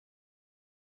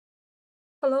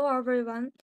Hello everyone.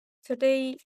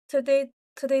 Today, today,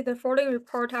 the following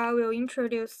report I will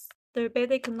introduce the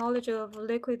basic knowledge of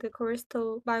liquid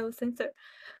crystal biosensor,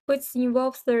 which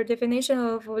involves the definition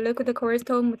of liquid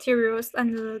crystal materials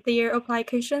and their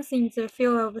applications in the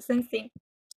field of sensing.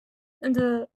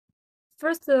 And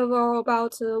first of all,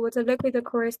 about what a liquid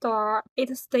crystal are,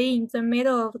 it stays in the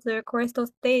middle of the crystal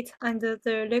state and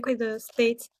the liquid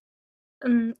state.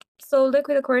 So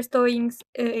liquid crystal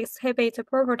exhibit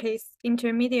properties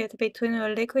intermediate between a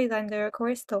liquid and a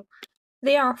crystal.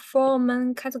 There are four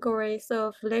main categories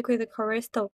of liquid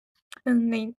crystal: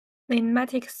 nematics,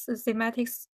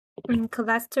 thematics,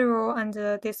 cholesterol, and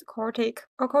discortic,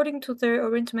 according to the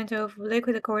arrangement of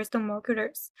liquid crystal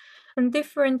molecules. And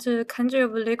different kinds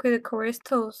of liquid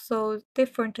crystals show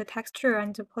different texture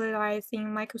and polarize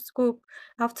in microscope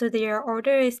after their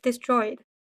order is destroyed.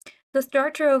 The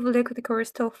structure of liquid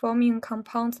crystal forming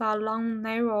compounds are long,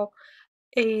 narrow,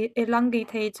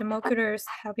 elongated molecules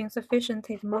having sufficient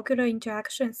molecular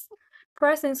interactions.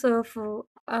 Presence of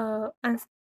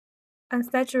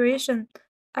unsaturation,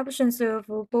 absence of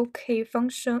bouquet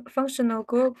functional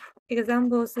group.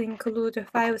 Examples include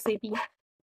 5CB.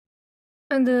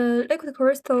 And the liquid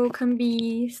crystal can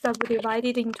be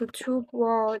subdivided into two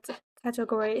broad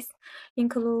categories,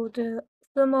 include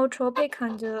thermotropic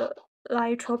and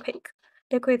lytropic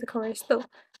liquid crystal.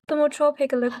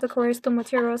 Thermotropic liquid crystal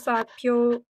materials are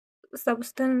pure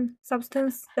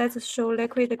substance that show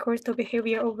liquid crystal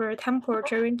behavior over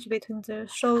temperature range between the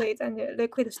solid and the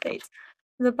liquid state.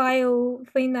 The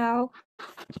biophenol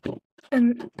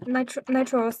and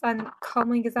nitriles are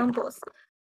common examples.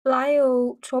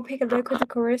 Lyotropic liquid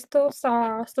crystals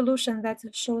are solutions that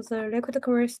show the liquid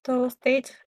crystal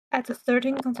state at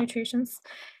certain concentrations.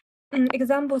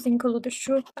 Examples include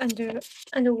soup and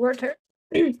water.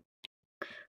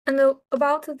 And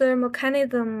about the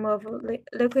mechanism of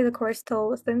liquid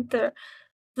crystal sensor,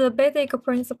 the basic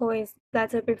principle is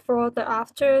that before the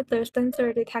after the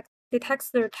sensor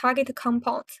detects the target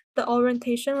compound, the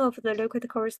orientation of the liquid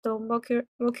crystal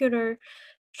molecular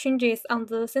changes on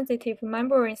the sensitive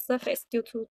membrane surface due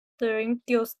to the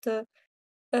induced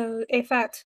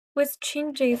effect, which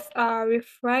changes are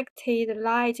refracted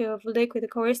light of liquid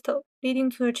crystal, leading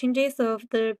to changes of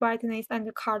the brightness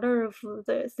and color of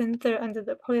the sensor under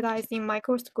the polarizing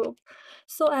microscope,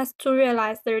 so as to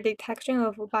realize the detection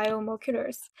of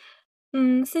biomolecules.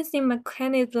 Sensing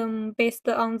mechanism based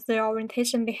on the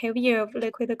orientation behavior of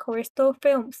liquid crystal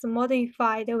films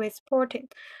modified with protein.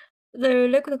 The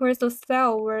liquid crystal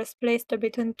cell was placed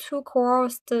between two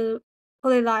crossed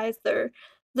polarizer.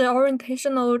 The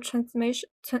orientational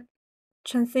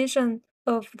transition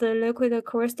of the liquid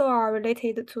crystal are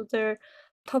related to the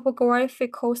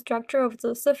topographical structure of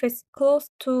the surface close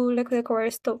to liquid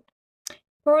crystal.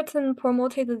 Protein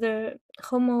promoted the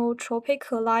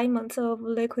homotropic alignment of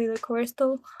liquid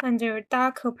crystal, and their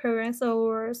dark appearance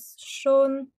was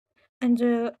shown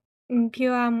under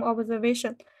POM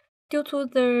observation. Due to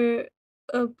the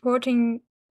protein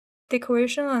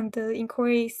decoration and the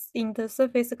increase in the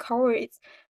surface coverage,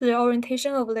 the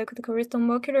orientation of liquid crystal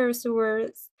molecules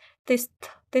was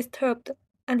disturbed,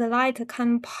 and light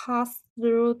can pass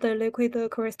through the liquid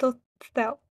crystal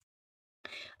cell.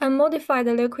 Unmodified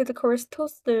liquid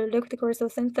crystals, the liquid crystal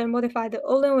sensor modified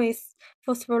only with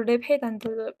phospholipid and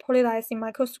the polarizing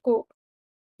microscope.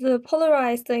 The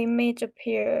polarized image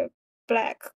appear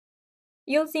black.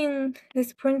 Using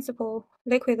this principle,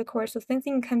 liquid crystal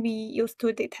sensing can be used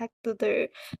to detect the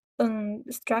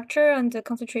structure and the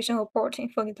concentration of protein.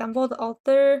 For example, the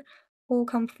author who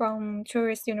come from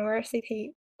Tourist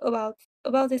University about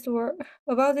this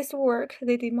work,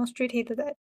 they demonstrated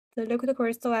that the liquid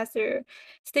crystal as a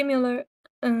similar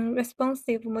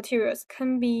responsive materials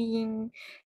can be in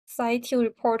situ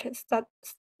reported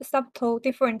subtle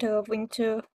different of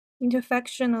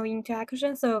interfactional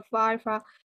interactions of alpha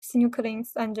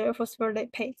synucleins and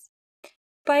phospholipids.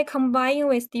 By combining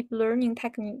with deep learning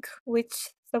technique,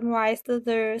 which summarized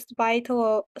the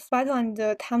spatial and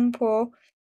temporal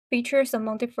features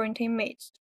among different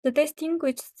images, the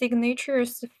distinguished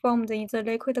signatures formed in the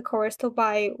liquid crystal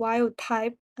by wild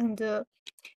type and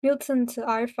mutant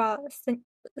alpha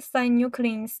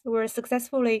synucleins were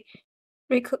successfully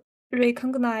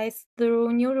recognized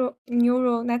through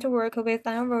neural network with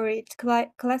an average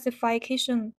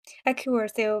classification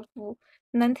accuracy of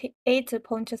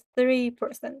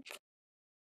 98.3%.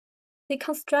 They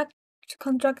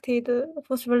constructed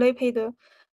phospholipid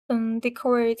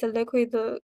decorate liquid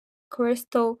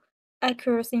crystal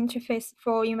aqueous interface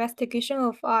for investigation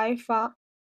of alpha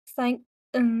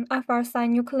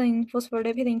synuclein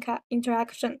phospholipid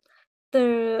interaction.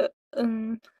 The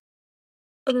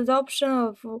adoption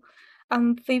of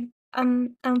amphiphilic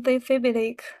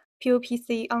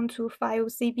POPC onto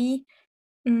 5CB,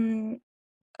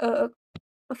 uh,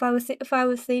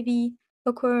 5CB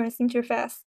occurrence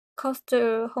interface caused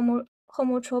the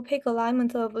homotropic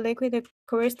alignment of liquid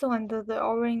crystal and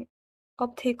the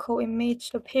optical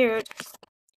image appeared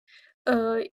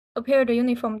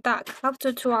uniform dark.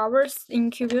 After 2 hours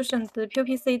incubation, the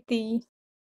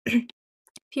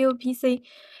POPC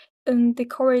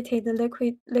decorated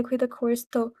liquid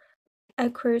crystal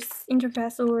aqueous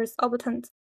interface was obtained.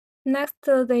 Next,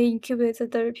 they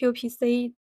incubated the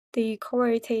POPC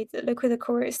decorated liquid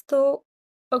crystal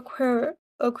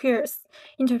aqueous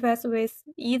interface with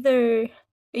either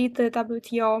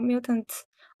WT or mutant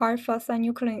alpha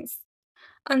synucleins.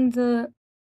 And the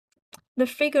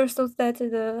figure shows that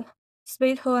the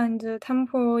spatial and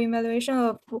temporal evaluation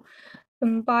of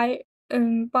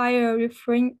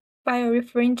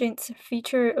biorefringent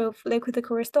feature of liquid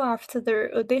crystal after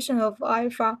the addition of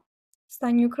alpha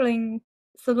synuclein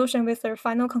solution with a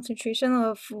final concentration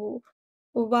of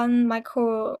 1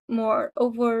 micromole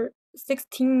over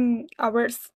 16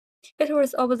 hours. It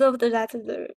was observed that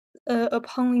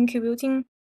upon incubating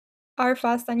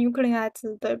alpha synuclein at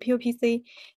the POPC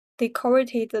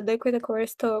decorated liquid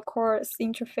crystal aqueous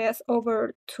interface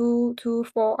over 2 to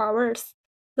 4 hours.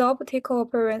 The optical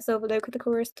appearance of liquid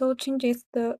crystal changed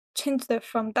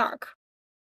from dark.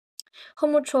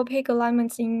 Homotropic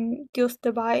alignments induced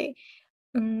by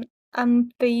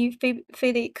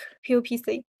amphiphilic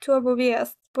POPC to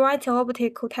obvious bright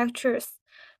optical textures.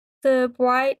 The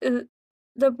bright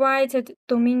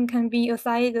domain can be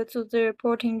assigned to the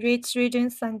protein-rich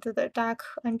regions, and the dark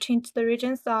unchanged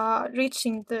regions are rich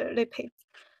in the lipids.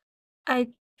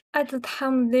 At the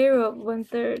time 0, when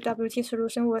the WT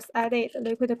solution was added,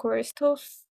 liquid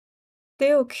crystals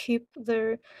still keep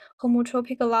the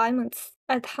homotropic alignments.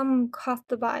 At time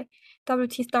caused by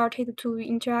WT started to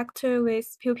interact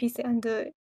with POPC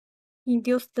and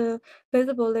induced the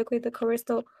visible liquid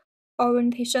crystal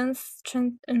orientations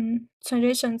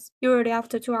transitions usually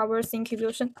after 2 hours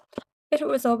incubation. It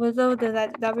was observed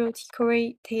that WT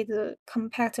created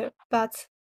compact but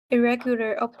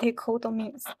irregular optical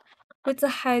domains, which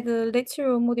had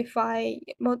little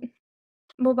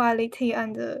mobility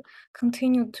and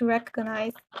continued to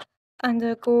recognize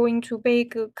and go into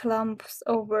big clumps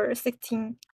over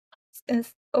 16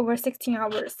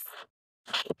 hours.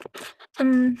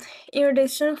 In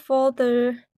addition, for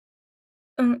the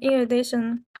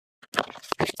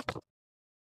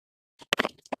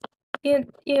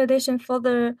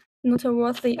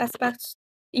noteworthy aspects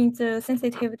in the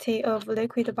sensitivity of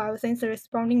liquid biosensor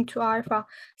responding to alpha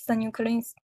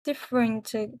synucleins,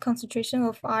 different concentration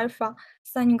of alpha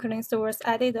synucleins was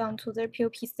added onto the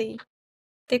POPC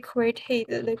decorated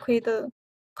liquid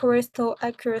crystal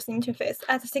aqueous interface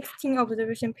at 16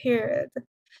 observation period.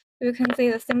 You can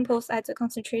see the samples at the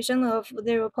concentration of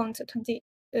 0.25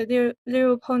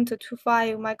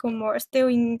 micromole still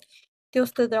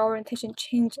induced the orientation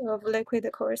change of liquid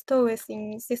crystal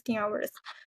within 16 hours.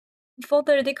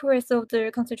 Further decrease of the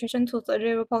concentration to the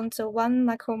 0.1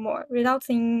 micromole results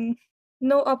in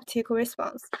no optical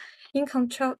response. In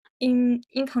contrast,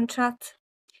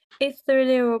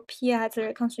 A30P at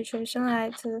the concentration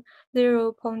at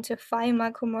 0.5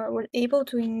 micromole was able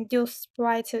to induce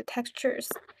bright textures.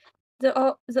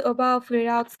 The above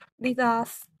results lead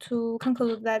us to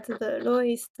conclude that the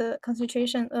lowest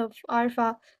concentration of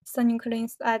alpha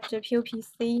synucleins at the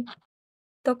POPC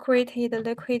decorated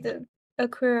liquid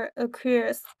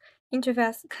aqueous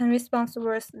interface can respond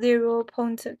with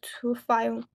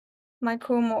 0.25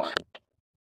 micromole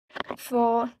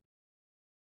for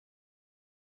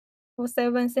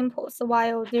 7 samples,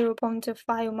 while 0.5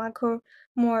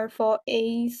 micromole for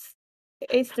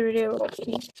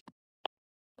A30P.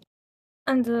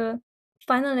 And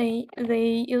finally,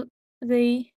 they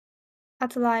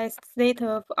utilized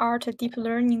state-of-art deep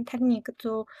learning technique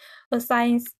to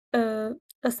assess the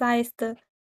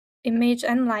image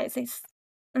analysis.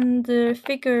 And the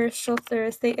figure shows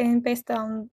the CN based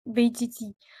on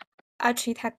VGG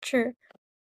architecture.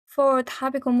 For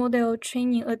typical model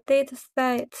training, a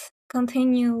dataset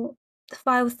containing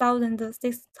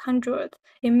 5,600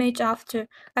 images after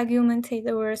augmented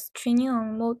was training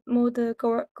on model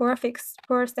graphics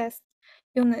process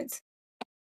units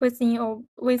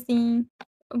within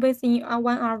 1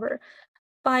 hour.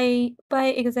 By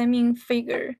examining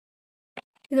figure,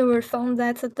 it was found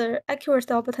that the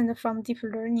accuracy obtained from deep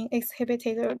learning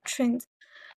exhibited a trend.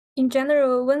 In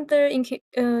general, when the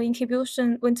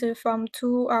incubation went from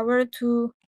 2 hours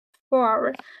to 4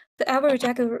 hours, the average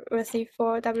accuracy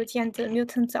for WT and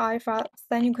mutant alpha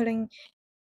synuclein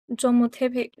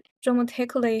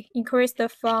dramatically increased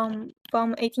from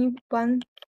 81%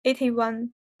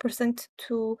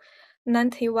 to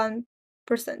 91%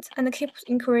 and keeps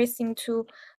increasing to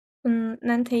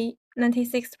 96%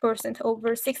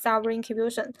 over 6-hour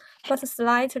incubation, but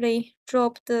slightly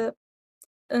dropped to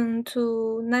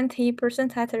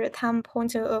 90% at a time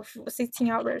point of 16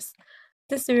 hours.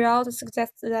 This result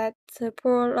suggests that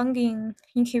prolonging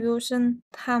incubation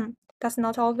time does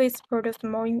not always produce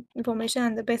more information,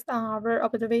 and based on our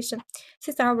observation,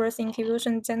 6 hours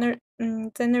incubation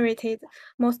generated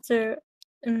most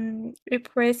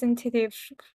representative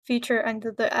feature, and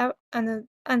the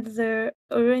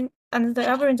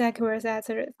average accuracy at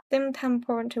the same time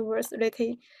point was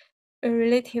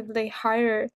relatively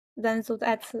higher than those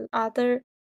at other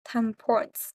time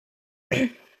points.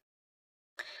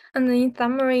 And in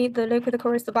summary, the liquid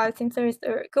course biosensor is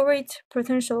a great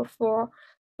potential for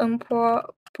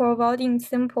providing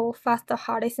simple, fast,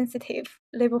 highly sensitive,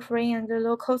 label-free, and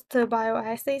low-cost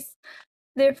bioassays.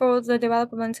 Therefore, the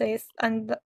development is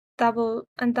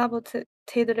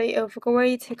undoubtedly of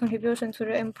great contribution to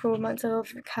the improvement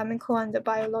of chemical and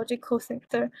biological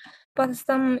sensor. But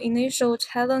some initial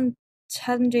challenges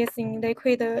in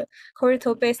liquid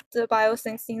crystal-based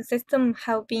biosensing system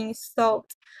have been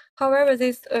solved. However,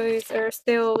 this is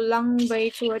still a long way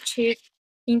to achieve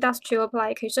industrial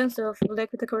applications of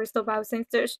liquid crystal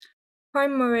biosensors,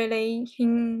 primarily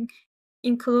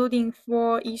including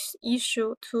 4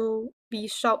 issues to be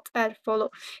shot at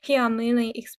follow. Here I mainly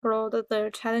explored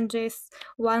the challenges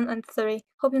 1 and 3,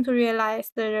 hoping to realize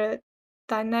the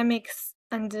dynamics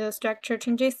and structure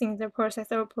changes in the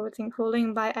process of protein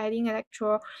pooling by adding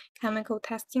electrochemical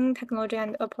testing technology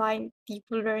and applying deep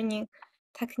learning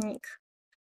technique.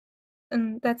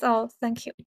 That's all. Thank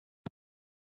you.